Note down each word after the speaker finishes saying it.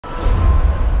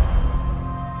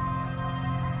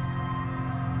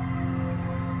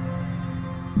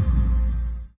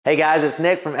Hey guys, it's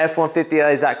Nick from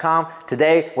F150LAs.com.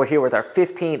 Today we're here with our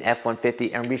 15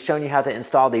 F150 and we'll be showing you how to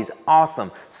install these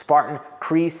awesome Spartan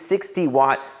CREE 60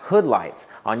 watt hood lights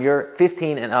on your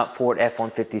 15 and up Ford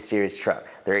F150 series truck.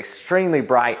 They're extremely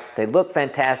bright, they look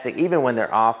fantastic even when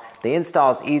they're off. The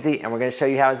install is easy and we're going to show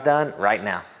you how it's done right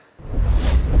now.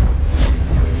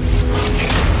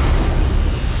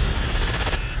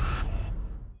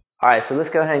 All right, so let's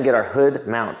go ahead and get our hood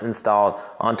mounts installed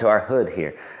onto our hood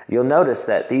here. You'll notice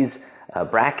that these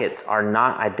brackets are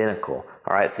not identical.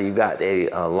 All right, so you've got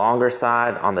a longer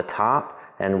side on the top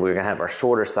and we're gonna have our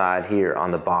shorter side here on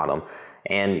the bottom.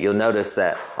 And you'll notice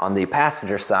that on the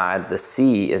passenger side, the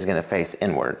C is gonna face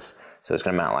inwards. So it's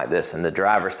gonna mount like this, and the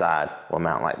driver's side will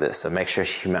mount like this. So make sure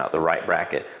you mount the right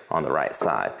bracket on the right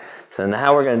side. So now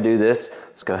how we're gonna do this,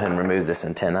 let's go ahead and remove this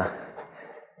antenna,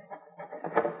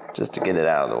 just to get it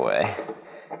out of the way.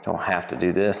 Don't have to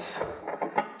do this,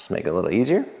 just make it a little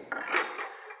easier.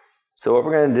 So what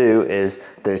we're gonna do is,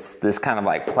 there's this kind of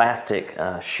like plastic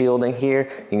shielding here.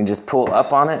 You can just pull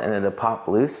up on it and it'll pop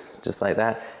loose, just like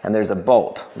that. And there's a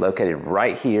bolt located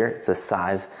right here. It's a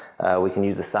size, we can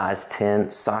use a size 10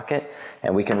 socket,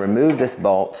 and we can remove this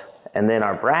bolt, and then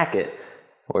our bracket,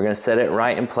 we're gonna set it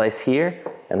right in place here,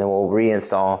 and then we'll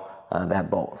reinstall that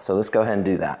bolt. So let's go ahead and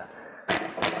do that.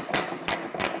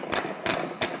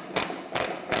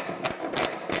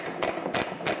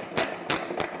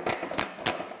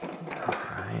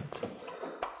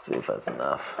 See if that's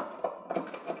enough.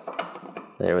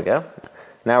 There we go.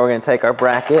 Now we're going to take our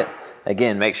bracket.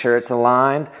 Again, make sure it's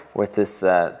aligned with this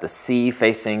the C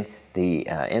facing the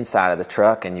inside of the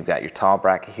truck, and you've got your tall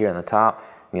bracket here on the top.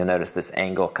 You'll notice this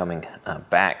angle coming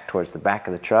back towards the back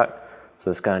of the truck.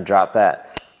 So it's going to drop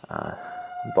that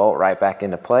bolt right back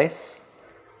into place.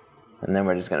 And then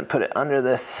we're just going to put it under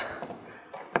this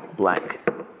black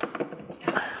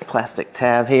plastic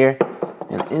tab here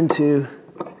and into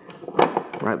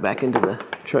right back into the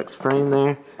truck's frame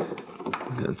there.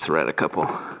 I'm gonna thread a couple.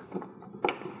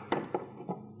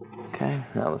 Okay,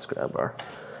 now let's grab our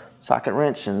socket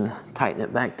wrench and tighten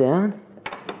it back down.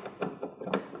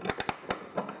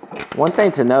 One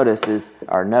thing to notice is,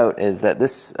 or note, is that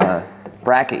this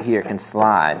bracket here can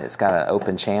slide. It's got an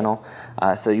open channel.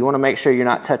 So you wanna make sure you're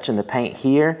not touching the paint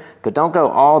here, but don't go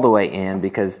all the way in,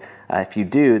 because if you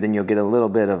do, then you'll get a little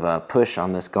bit of a push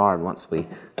on this guard once we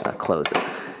close it.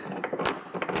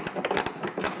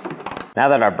 Now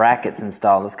that our bracket's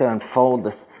installed, let's go and fold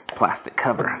this plastic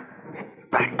cover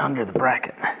back under the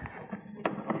bracket,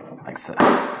 like so.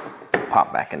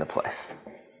 Pop back into place.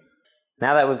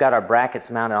 Now that we've got our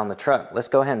brackets mounted on the truck, let's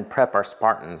go ahead and prep our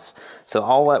Spartans. So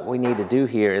all what we need to do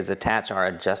here is attach our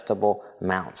adjustable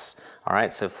mounts. All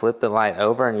right, so flip the light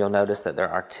over and you'll notice that there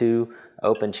are two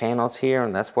open channels here,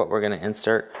 and that's what we're gonna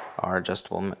insert our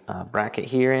adjustable bracket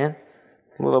here in.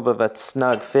 It's a little bit of a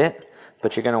snug fit,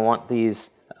 but you're gonna want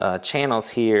these channels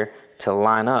here to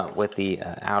line up with the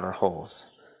outer holes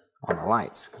on the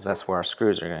lights, because that's where our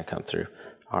screws are going to come through.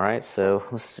 All right, so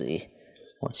let's see.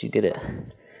 Once you get it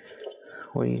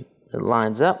where it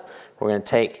lines up, we're going to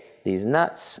take these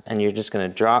nuts and you're just going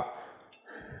to drop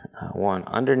one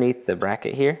underneath the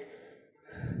bracket here,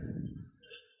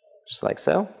 just like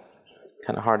so.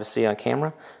 Kind of hard to see on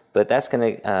camera, but that's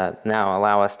going to now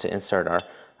allow us to insert our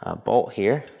bolt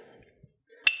here,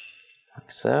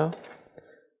 like so.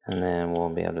 And then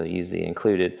we'll be able to use the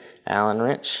included Allen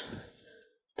wrench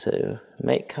to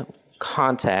make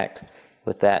contact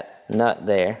with that nut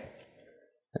there.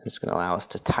 And it's going to allow us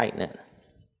to tighten it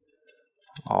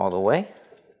all the way.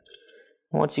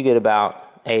 Once you get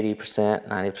about 80%,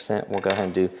 90%, we'll go ahead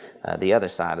and do the other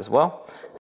side as well.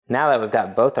 Now that we've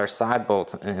got both our side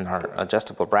bolts and our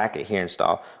adjustable bracket here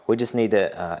installed, we just need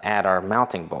to add our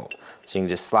mounting bolt. So you can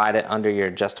just slide it under your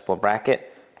adjustable bracket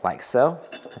like so,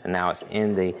 and now it's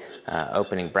in the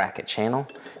opening bracket channel.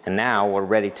 And now we're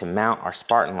ready to mount our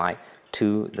Spartan light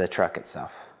to the truck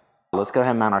itself. Let's go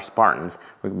ahead and mount our Spartans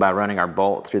by running our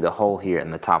bolt through the hole here in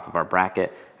the top of our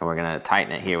bracket, and we're going to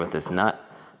tighten it here with this nut.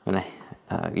 I'm going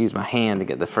to use my hand to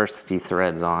get the first few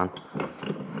threads on,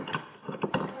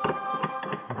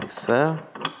 like so.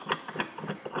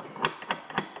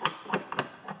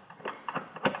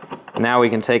 Now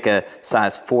we can take a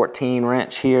size 14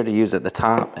 wrench here to use at the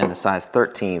top, and a size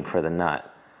 13 for the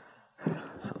nut.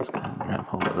 So let's go ahead and grab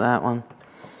hold of that one.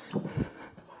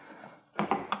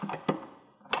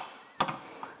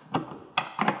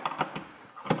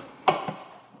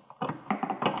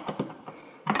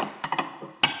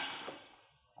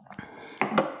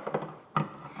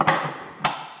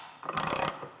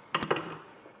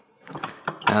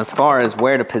 Now, as far as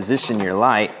where to position your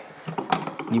light,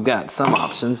 you've got some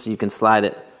options. You can slide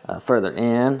it further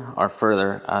in or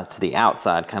further to the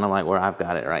outside, kind of like where I've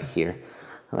got it right here.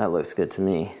 And that looks good to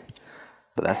me,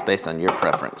 but that's based on your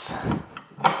preference.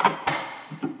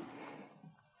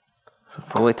 So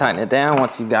fully tighten it down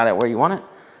once you've got it where you want it.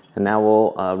 And now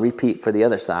we'll repeat for the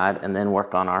other side and then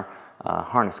work on our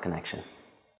harness connection.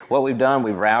 What we've done,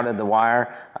 we've routed the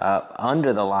wire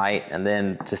under the light and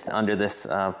then just under this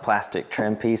plastic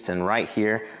trim piece and right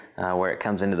here where it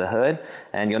comes into the hood.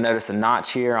 And you'll notice a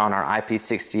notch here on our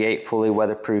IP68 fully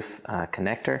weatherproof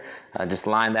connector. Just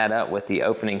line that up with the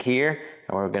opening here,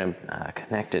 and we're going to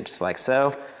connect it just like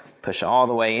so. Push all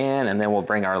the way in, and then we'll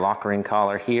bring our lock ring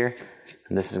collar here.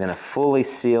 And this is going to fully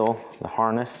seal the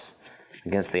harness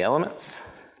against the elements.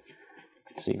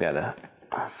 So you've got a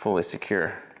fully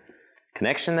secure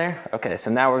connection there. Okay,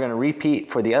 so now we're going to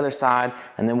repeat for the other side,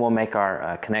 and then we'll make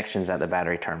our connections at the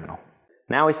battery terminal.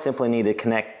 Now we simply need to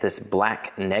connect this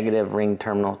black negative ring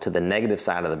terminal to the negative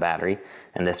side of the battery,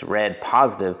 and this red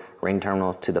positive ring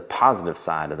terminal to the positive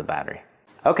side of the battery.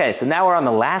 Okay, so now we're on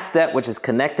the last step, which is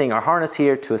connecting our harness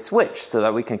here to a switch so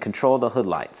that we can control the hood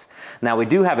lights. Now we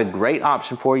do have a great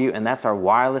option for you, and that's our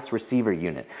wireless receiver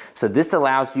unit. So this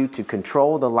allows you to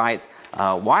control the lights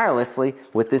wirelessly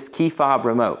with this key fob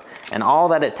remote. And all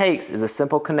that it takes is a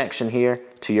simple connection here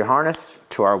to your harness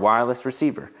to our wireless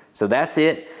receiver. So that's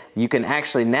it. You can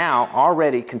actually now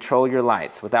already control your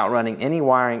lights without running any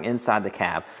wiring inside the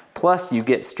cab. Plus you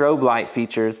get strobe light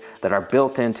features that are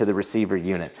built into the receiver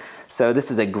unit. So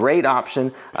this is a great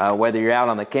option whether you're out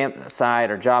on the campsite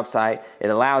or job site. It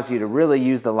allows you to really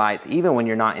use the lights even when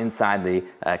you're not inside the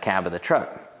cab of the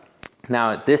truck.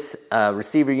 Now this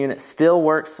receiver unit still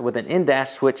works with an in-dash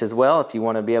switch as well. If you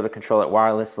want to be able to control it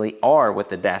wirelessly or with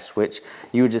the dash switch,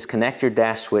 you would just connect your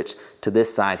dash switch to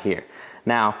this side here.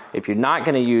 Now if you're not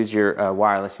going to use your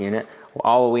wireless unit,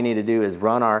 all we need to do is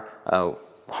run our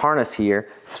harness here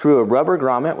through a rubber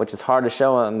grommet, which is hard to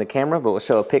show on the camera, but we'll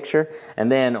show a picture,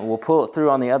 and then we'll pull it through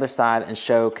on the other side and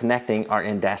show connecting our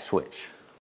in-dash switch.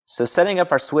 So setting up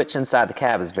our switch inside the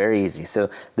cab is very easy. So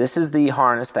this is the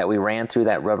harness that we ran through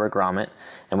that rubber grommet,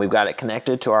 and we've got it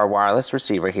connected to our wireless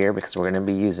receiver here because we're going to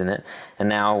be using it. And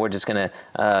now we're just going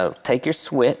to take your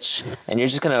switch, and you're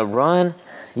just going to run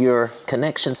your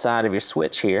connection side of your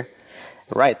switch here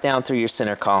right down through your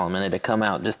center column, and it'll come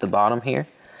out just the bottom here.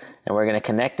 And we're going to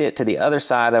connect it to the other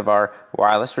side of our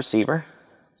wireless receiver,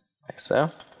 like so.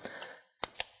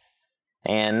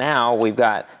 And now we've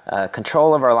got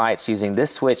control of our lights using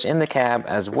this switch in the cab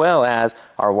as well as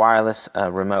our wireless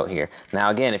remote here.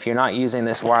 Now again, if you're not using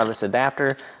this wireless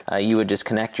adapter, you would just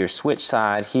connect your switch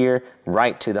side here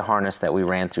right to the harness that we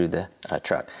ran through the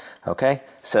truck. Okay,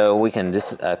 so we can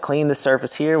just clean the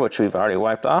surface here, which we've already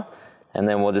wiped off, and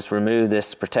then we'll just remove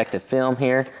this protective film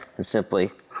here and simply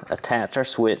attach our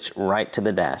switch right to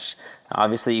the dash.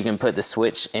 Obviously you can put the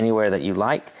switch anywhere that you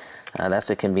like. That's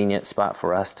a convenient spot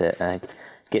for us to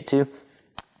get to.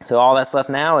 So all that's left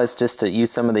now is just to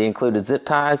use some of the included zip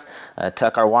ties,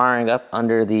 tuck our wiring up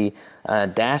under the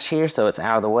dash here so it's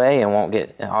out of the way and won't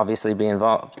get obviously be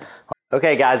involved.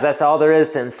 Okay guys, that's all there is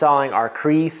to installing our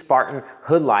CREE Spartan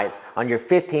hood lights on your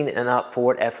 15 and up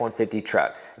Ford F-150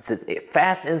 truck. It's a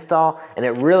fast install, and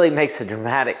it really makes a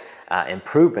dramatic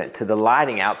improvement to the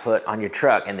lighting output on your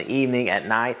truck in the evening, at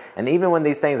night, and even when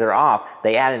these things are off,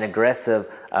 they add an aggressive,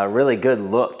 really good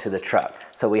look to the truck.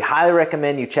 So we highly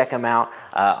recommend you check them out.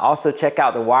 Also check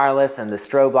out the wireless and the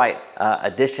strobe light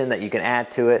addition that you can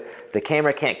add to it. The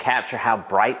camera can't capture how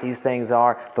bright these things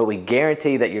are, but we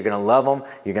guarantee that you're going to love them.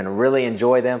 You're going to really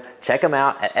enjoy them. Check them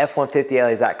out at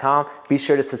f150les.com. Be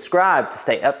sure to subscribe to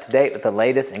stay up to date with the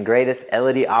latest and greatest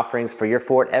LED offerings for your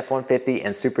Ford F-150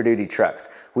 and Super Duty trucks.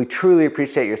 We truly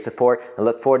appreciate your support and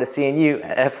look forward to seeing you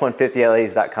at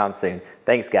f150les.com soon.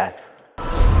 Thanks, guys.